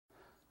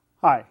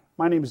Hi,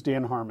 my name is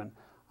Dan Harmon.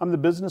 I'm the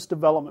Business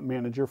Development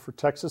Manager for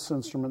Texas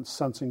Instruments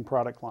Sensing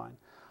product line.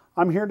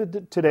 I'm here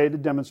today to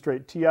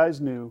demonstrate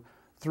TI's new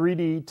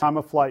 3D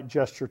time-of-flight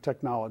gesture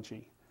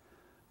technology.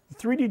 The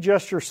 3D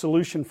gesture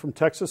solution from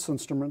Texas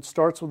Instruments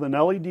starts with an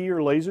LED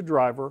or laser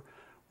driver,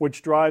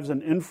 which drives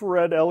an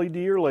infrared LED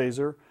or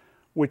laser,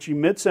 which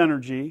emits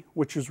energy,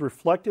 which is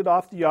reflected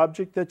off the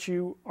object that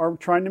you are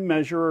trying to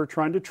measure or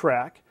trying to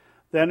track.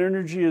 That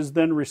energy is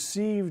then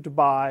received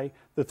by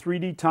the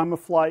 3D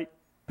time-of-flight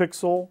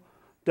pixel,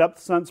 depth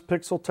sense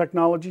pixel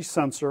technology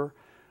sensor,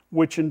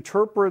 which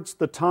interprets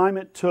the time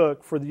it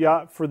took for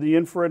the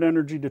infrared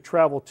energy to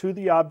travel to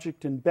the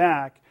object and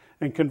back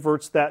and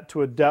converts that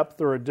to a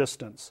depth or a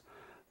distance.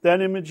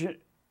 That image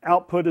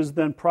output is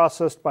then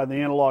processed by the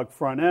analog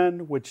front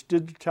end, which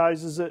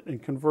digitizes it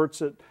and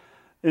converts it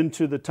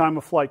into the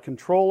time-of-flight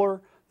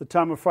controller. The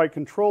time-of-flight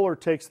controller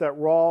takes that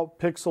raw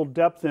pixel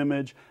depth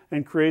image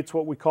and creates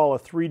what we call a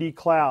 3D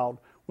cloud,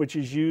 which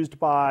is used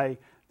by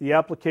the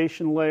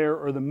application layer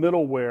or the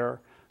middleware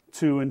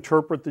to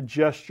interpret the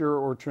gesture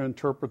or to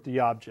interpret the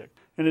object.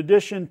 In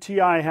addition, TI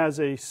has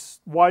a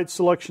wide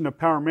selection of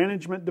power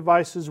management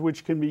devices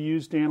which can be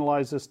used to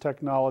analyze this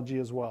technology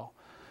as well.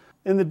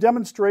 In the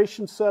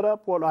demonstration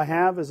setup, what I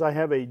have is a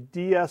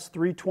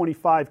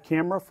DS325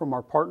 camera from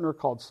our partner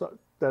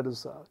that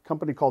is a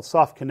company called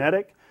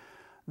Softkinetic.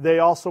 They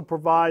also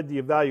provide the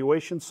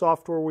evaluation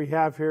software we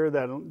have here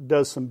that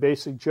does some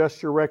basic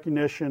gesture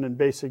recognition and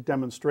basic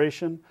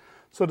demonstration.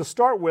 So to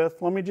start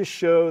with, let me just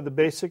show the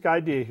basic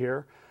idea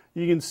here.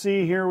 You can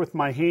see here with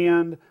my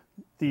hand,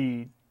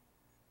 the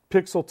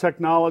pixel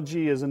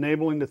technology is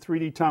enabling the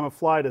 3D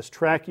time-of-flight as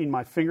tracking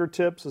my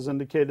fingertips as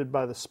indicated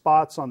by the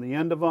spots on the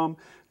end of them.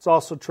 It's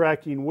also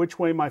tracking which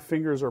way my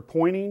fingers are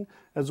pointing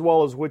as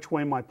well as which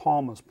way my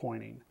palm is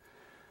pointing.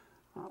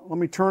 Let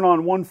me turn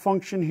on one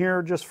function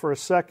here just for a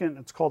second.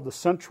 It's called the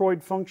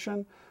centroid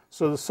function.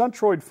 So the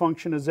centroid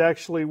function is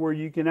actually where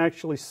you can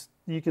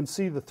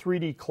see the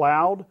 3D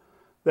cloud.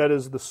 That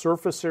is the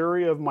surface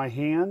area of my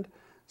hand.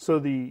 So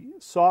the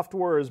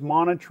software is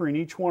monitoring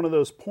each one of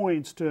those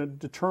points to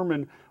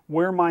determine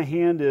where my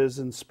hand is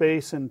in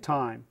space and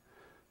time.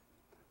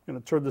 I'm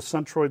going to turn the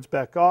centroids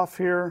back off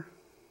here.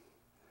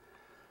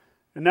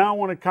 And now I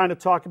want to kind of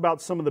talk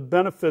about some of the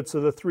benefits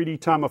of the 3D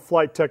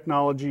time-of-flight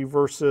technology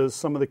versus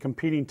some of the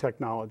competing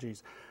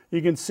technologies.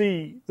 You can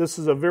see this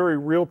is a very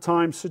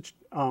real-time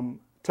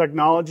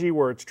technology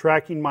where it's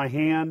tracking my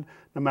hand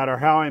no matter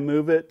how I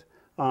move it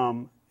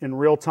in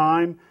real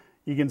time.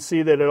 You can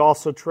see that it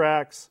also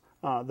tracks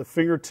the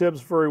fingertips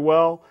very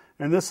well.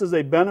 And this is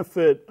a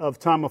benefit of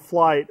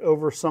time-of-flight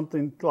over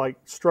something like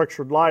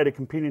structured light, a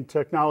competing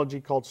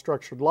technology called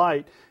structured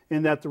light,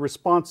 in that the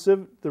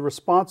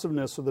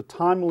responsiveness or the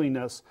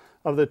timeliness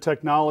of the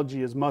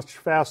technology is much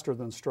faster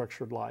than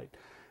structured light.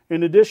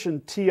 In addition,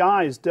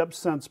 TI's depth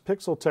sense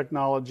pixel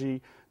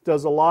technology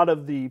does a lot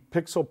of the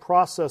pixel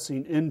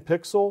processing in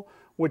pixel,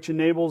 which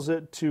enables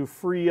it to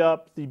free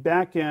up the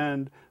back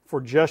end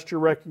for gesture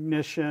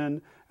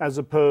recognition as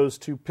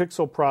opposed to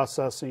pixel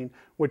processing,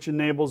 which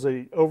enables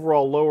an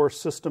overall lower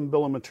system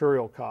bill of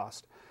material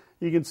cost.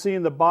 You can see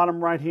in the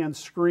bottom right-hand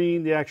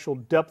screen the actual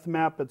depth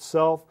map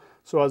itself.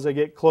 So as I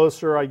get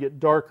closer, I get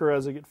darker.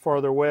 As I get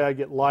farther away, I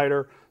get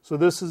lighter. So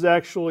this is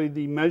actually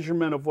the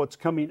measurement of what's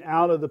coming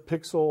out of the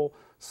pixel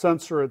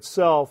sensor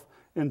itself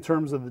in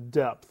terms of the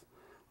depth.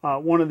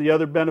 One of the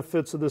other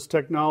benefits of this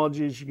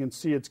technology is you can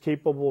see it's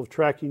capable of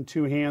tracking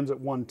two hands at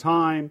one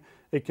time.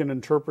 It can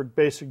interpret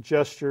basic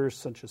gestures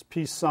such as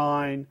peace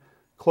sign,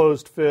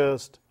 closed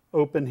fist,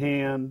 open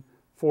hand,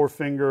 4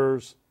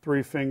 fingers,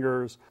 3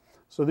 fingers.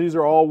 So these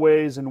are all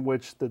ways in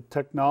which the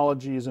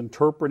technology is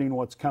interpreting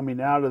what's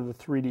coming out of the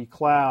 3D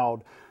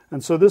cloud.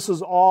 And so this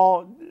is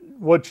all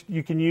what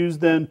you can use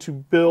then to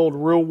build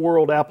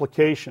real-world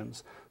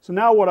applications. So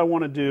now what I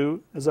want to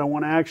do is I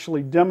want to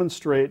actually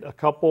demonstrate a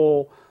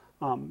couple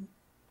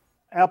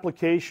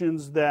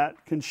applications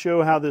that can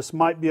show how this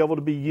might be able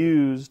to be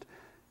used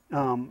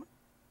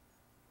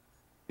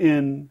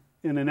in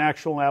an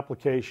actual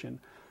application.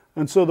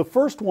 And so the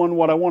first one,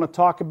 what I want to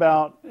talk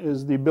about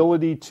is the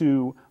ability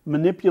to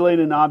manipulate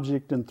an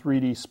object in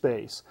 3D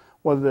space,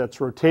 whether that's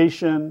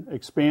rotation,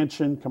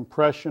 expansion,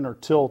 compression, or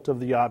tilt of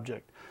the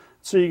object.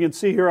 So you can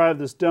see here I have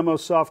this demo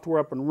software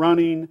up and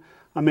running.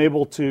 I'm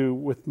able to,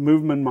 with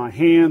movement in my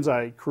hands,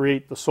 I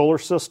create the solar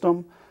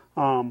system.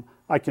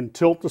 I can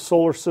tilt the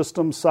solar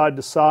system side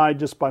to side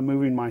just by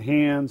moving my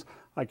hands.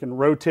 I can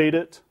rotate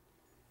it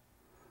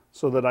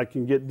so that I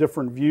can get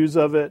different views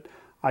of it.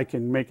 I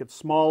can make it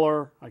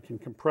smaller, I can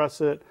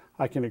compress it,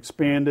 I can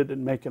expand it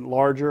and make it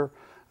larger.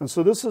 And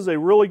so this is a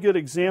really good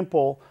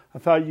example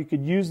of how you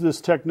could use this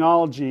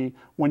technology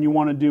when you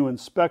want to do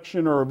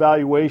inspection or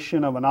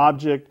evaluation of an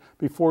object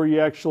before you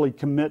actually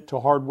commit to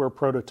hardware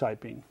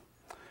prototyping.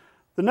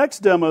 The next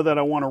demo that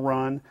I want to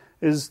run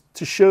is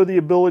to show the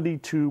ability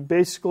to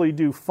basically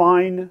do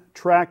fine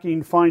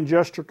tracking, fine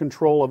gesture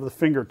control of the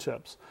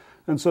fingertips.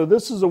 And so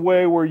this is a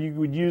way where you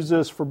would use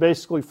this for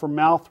basically for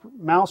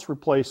mouse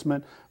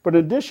replacement. But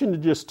in addition to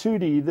just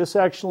 2D, this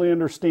actually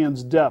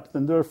understands depth,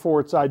 and therefore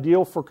it's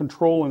ideal for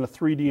control in a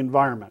 3D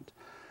environment.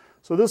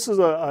 So this is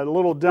a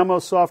little demo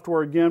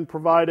software again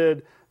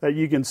provided that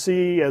you can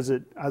see as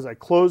I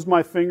closed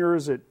my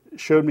fingers, it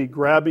showed me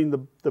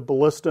grabbing the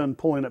ballista and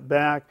pulling it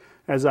back.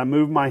 As I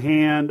move my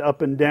hand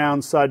up and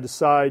down, side to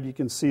side, you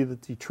can see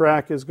that the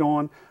track is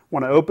going.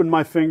 When I open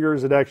my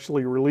fingers, it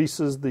actually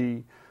releases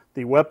the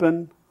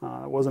weapon.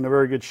 It wasn't a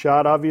very good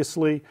shot,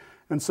 obviously.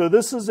 And so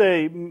this is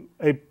an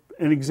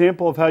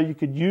example of how you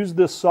could use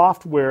this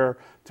software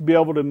to be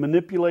able to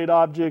manipulate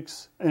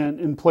objects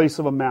in place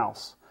of a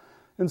mouse.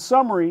 In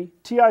summary,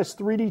 TI's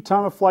 3D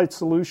time-of-flight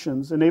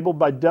solutions, enabled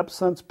by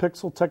DepthSense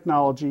pixel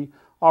technology,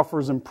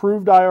 offers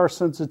improved IR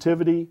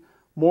sensitivity,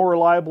 more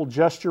reliable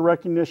gesture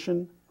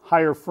recognition,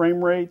 higher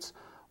frame rates,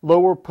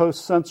 lower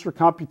post-sensor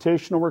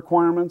computational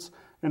requirements,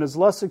 and is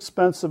less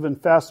expensive and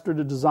faster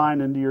to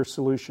design into your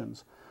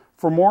solutions.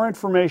 For more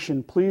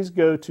information, please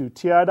go to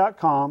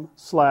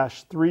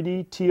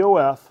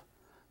ti.com/3dtof.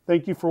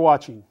 Thank you for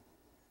watching.